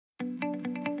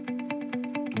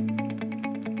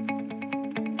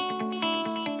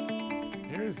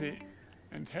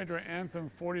Entegra Anthem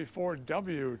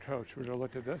 44W coach. We're going to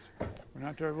look at this. We're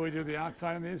not going to really do the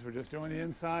outside on these. We're just doing the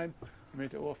inside.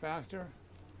 Make it a little faster.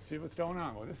 See what's going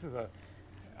on. Well, this is a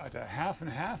half and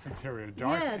half interior,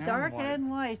 dark and dark white. and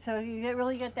white. So you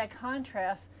really get that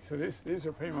contrast. So these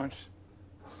are pretty much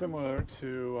similar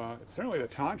to. Certainly, the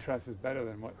contrast is better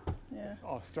than what is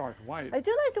all stark white. I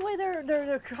do like the way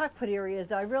their cockpit area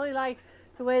is. I really like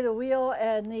the way the wheel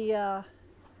and the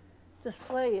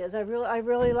display is. I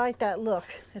really like that look.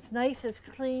 It's nice. It's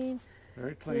clean.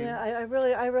 Very clean. Yeah, I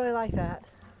really like that.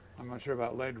 I'm not sure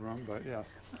about leg room, but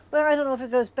yes. Well, I don't know if it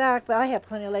goes back, but I have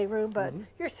plenty of leg room. But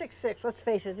you're 6'6". Let's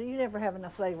face it, you never have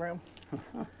enough leg room.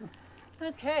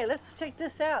 Okay, let's check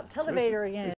this out. Televator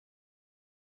again.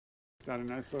 It's got a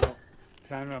nice little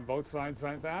cabinet on both sides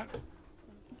like that.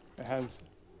 It has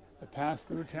a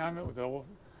pass-through cabinet with a little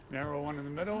narrow one in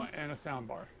the middle and a sound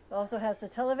bar. It also has the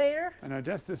televator. And I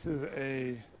guess this is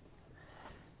a,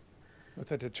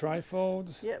 what's that, a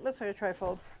trifold? Yeah, it looks like a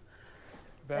trifold.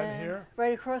 Bed here.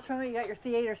 Right across from it, you got your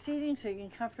theater seating, so you can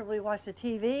comfortably watch the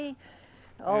TV.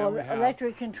 All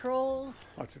electric controls.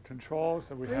 Electric controls.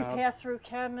 So we have 3 pass-through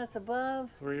cabinets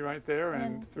above. 3 right there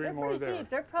and 3 more there. They're pretty deep.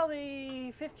 They're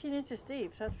probably 15 inches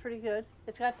deep, so that's pretty good.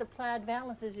 It's got the plaid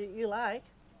valances you like.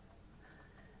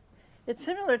 It's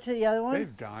similar to the other one.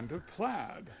 They've gone to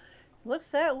plaid. Looks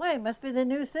that way. Must be the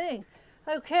new thing.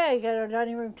 Okay, got our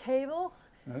dining room table.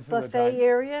 This buffet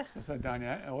area. This is a dining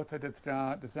area. What's that?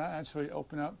 Does that actually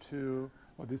open up to?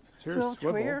 Well, these swivel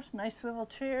chairs, nice swivel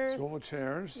chairs. Swivel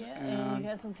chairs. Yeah, and you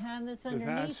got some cabinets underneath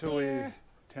there. There's actually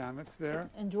cabinets there.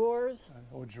 And drawers.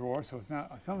 A little drawer, so it's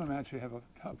not. Some of them actually have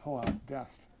a pull-out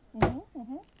desk. And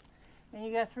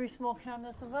you got 3 small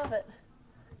cabinets above it.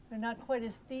 They're not quite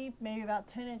as deep, maybe about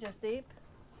 10 inches deep.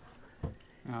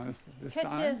 Now this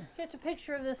side. Get a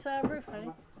picture of this roof,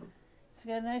 honey. It's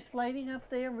got nice lighting up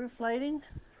there, roof lighting.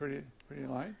 Pretty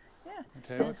light. Yeah.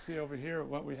 Okay, let's see over here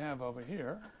what we have over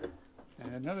here.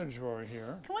 And another drawer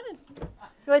here. Come on in. You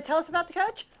want to tell us about the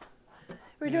coach?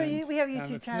 We have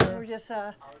YouTube channel. We're just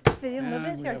videoing a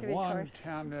little bit. We have one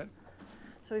cabinet.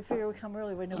 So we figure we come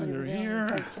early when nobody was there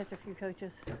and catch a few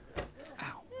coaches.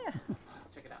 Ow. Yeah.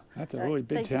 Check it out. That's a really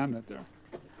big cabinet there.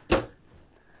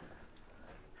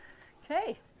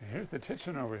 Okay. Here's the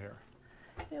kitchen over here.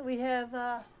 Yeah, we have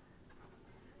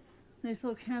nice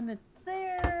little cabinet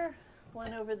there.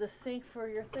 One over the sink for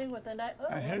your thing with the night. Oh,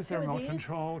 and here's the remote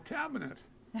control cabinet.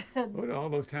 Look at all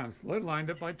those tabs. They're lined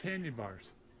up like candy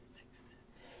bars.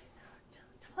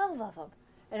 12 of them.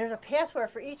 And there's a password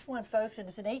for each one, folks, and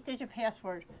it's an 8-digit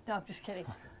password. No, I'm just kidding.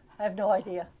 I have no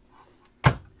idea.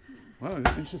 Well,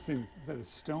 it's interesting. Is that a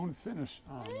stone finish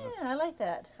on this? Yeah, I like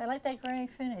that. I like that gray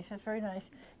finish. That's very nice.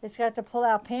 It's got the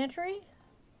pull-out pantry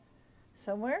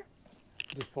somewhere.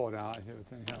 Just pull it out. I think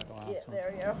it's anyhow the last one.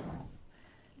 There you go.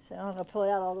 So I'm going to pull it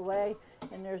out all the way.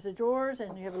 And there's the drawers,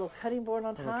 and you have a little cutting board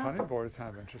on top. The cutting board is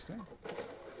kind of interesting.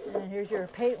 And here's your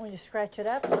paint when you scratch it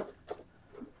up.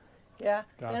 Yeah.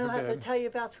 And I'll have to tell you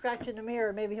about scratching the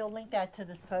mirror. Maybe he'll link that to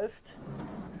this post.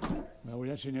 Well,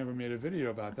 we actually never made a video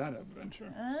about that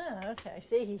adventure. Ah, okay.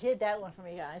 See, he hid that one for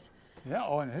me, guys. Yeah.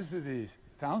 Oh, and this is the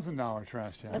 $1,000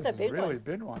 trash can. That's this a big is a really one.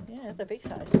 big one. Yeah, it's a big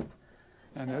size.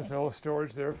 And there's a little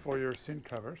storage there for your sink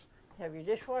covers. You have your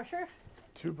dishwasher.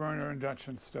 2-burner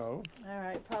induction stove. All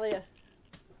right, probably a.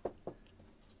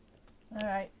 All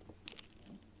right.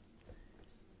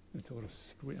 It's a little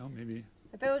squeal, maybe.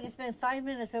 I bet we can spend 5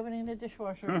 minutes opening the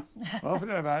dishwasher. Well,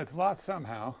 forget about it. It's locked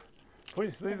somehow.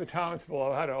 Please leave the comments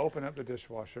below how to open up the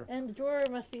dishwasher. And the drawer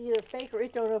must be either fake or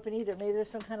it don't open either. Maybe there's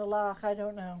some kind of lock. I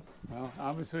don't know. Well,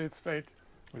 obviously it's fake.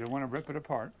 We don't want to rip it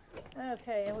apart.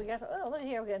 Okay, and we got, oh, look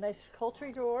here. We got a nice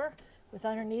poultry drawer with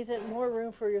underneath it more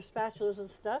room for your spatulas and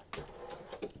stuff.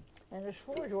 And there's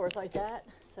 4 drawers like that,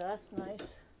 so that's nice.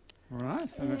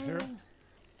 Nice. And here.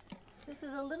 This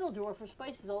is a little drawer for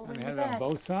spices all over the back. And they have it on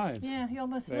both sides. Yeah, you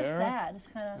almost miss that. It's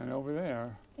kind of. And over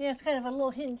there. Yeah, it's kind of a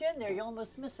little hinge in there. You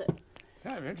almost miss it. It's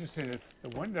kind of interesting. It's the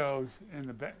windows in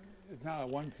the back. It's not a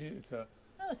one piece. It's a.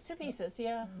 Oh, it's 2 pieces.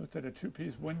 Yeah. Looks like a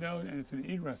 2-piece window, and it's an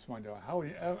egress window. How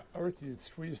on earth you'd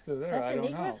squeeze through there? I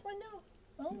don't know. That's an egress window.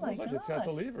 Oh my God. It's got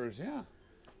the levers. Yeah.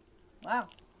 Wow.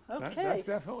 Okay. That's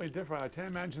definitely different. I can't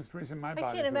imagine squeezing my body.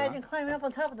 I can't imagine climbing up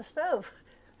on top of the stove,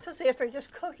 especially after I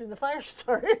just cooked and the fire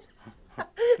started.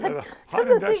 The hot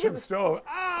induction stove.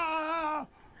 Ah!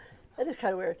 That is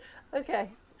kind of weird. Okay,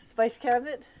 spice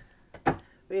cabinet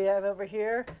we have over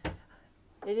here.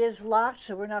 It is locked,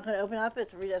 so we're not going to open up.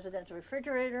 It's a residential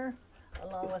refrigerator,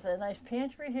 along with a nice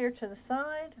pantry here to the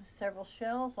side, several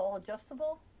shelves, all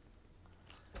adjustable.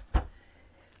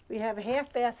 We have a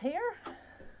half bath here.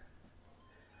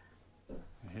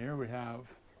 Here we have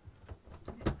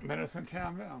medicine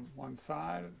cabinet on one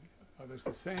side, others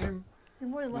the same. You're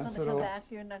more than welcome Nice to come little back.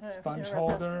 You're not going to Sponge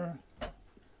holder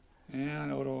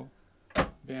and a little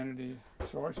vanity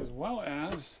storage, as well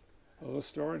as a little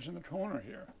storage in the corner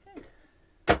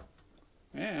here.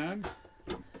 And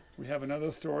we have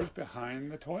another storage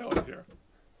behind the toilet here.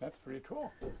 That's pretty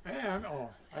cool. And, oh,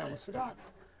 I almost forgot.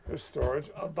 There's storage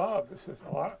above. This is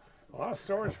a lot of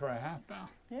storage for a half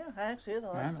bath. Yeah, actually is a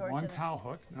lot of And storage. one in it. towel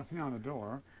hook, nothing on the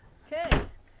door. Okay.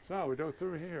 So we go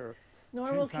through here.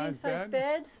 Normal King-size king-size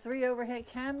bed, 3 overhead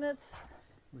cabinets.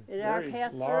 It our Very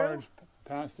pass-through. large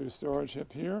pass-through storage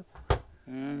hip here.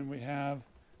 And we have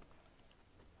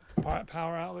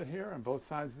power outlet here on both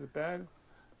sides of the bed.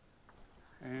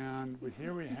 And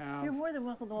here we have You're more than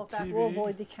welcome to walk back. TV. We'll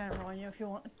avoid the camera on you if you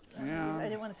want. And I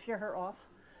didn't want to scare her off.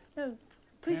 No,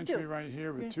 please pantry do. right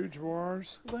here with Yeah. 2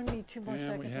 drawers. We're going to need 2 more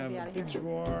And we seconds. We'll have be a out of big here.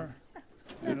 drawer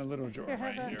and a little drawer Here,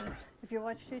 have right a- here. If you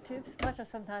watch YouTubes, watch us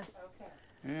sometime.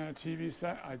 And a TV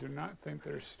set. I do not think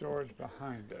there's storage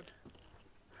behind it.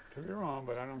 Could be wrong,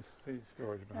 but I don't see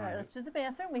storage All right, behind let's it. do the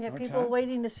bathroom. We have Okay. people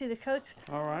waiting to see the coach.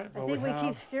 All right, I well, think we keep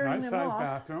have scaring nice them sized off.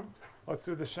 bathroom. Let's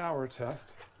do the shower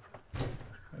test.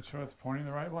 Make sure it's pointing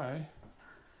the right way.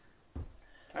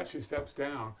 Actually steps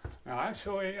down. Now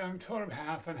actually I'm sort of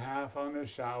half and half on the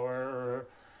shower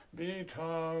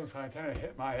because I kind of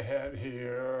hit my head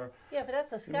here. Yeah, but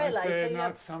that's a You might skylight. say So it you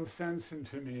knocked some sense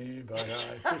into me, but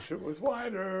I wish it was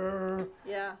wider.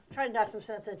 yeah, try to knock some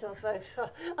sense into them, folks.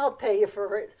 I'll pay you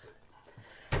for it.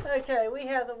 Okay, we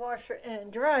have the washer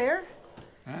and dryer.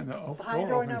 And the Behind door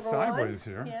door opens number sideways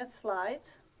 1. here. Yeah, it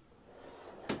slides.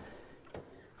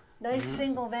 Nice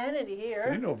single vanity here.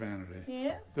 Single vanity.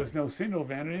 Yeah, There's no single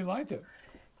vanity like it.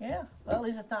 yeah. Well, at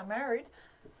least it's not married.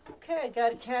 Okay, I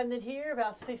got a cabinet here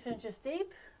about 6 inches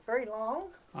deep, very long.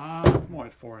 It's more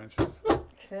like 4 inches.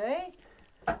 Okay.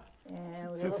 And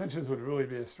we 6 have a- inches would really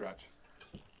be a stretch.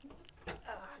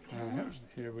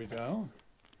 Here we go.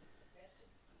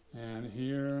 And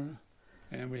here,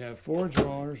 and we have 4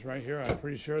 drawers right here. I'm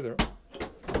pretty sure they're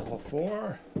all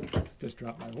 4. Just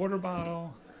dropped my water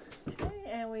bottle. Okay,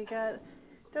 and we got,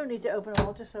 don't need to open them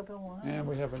all, just open one. And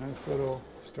we have a nice little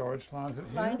storage closet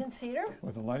here Lined in cedar.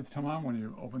 with the lights come on when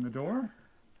you open the door.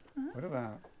 Look at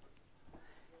that.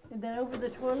 And then over the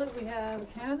toilet we have a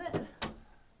cabinet.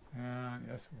 And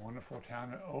yes, wonderful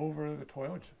cabinet over the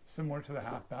toilet, similar to the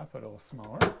half bath, but a little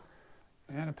smaller.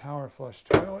 And a power flush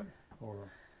toilet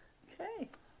over. Okay.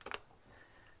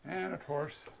 And of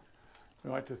course,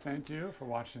 we'd like to thank you for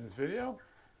watching this video.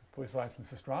 Please like and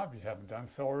subscribe if you haven't done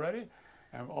so already.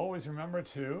 And always remember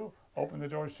to open the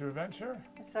doors to adventure,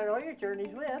 And start all your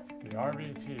journeys with the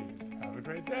RVTs. Have a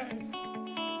great day.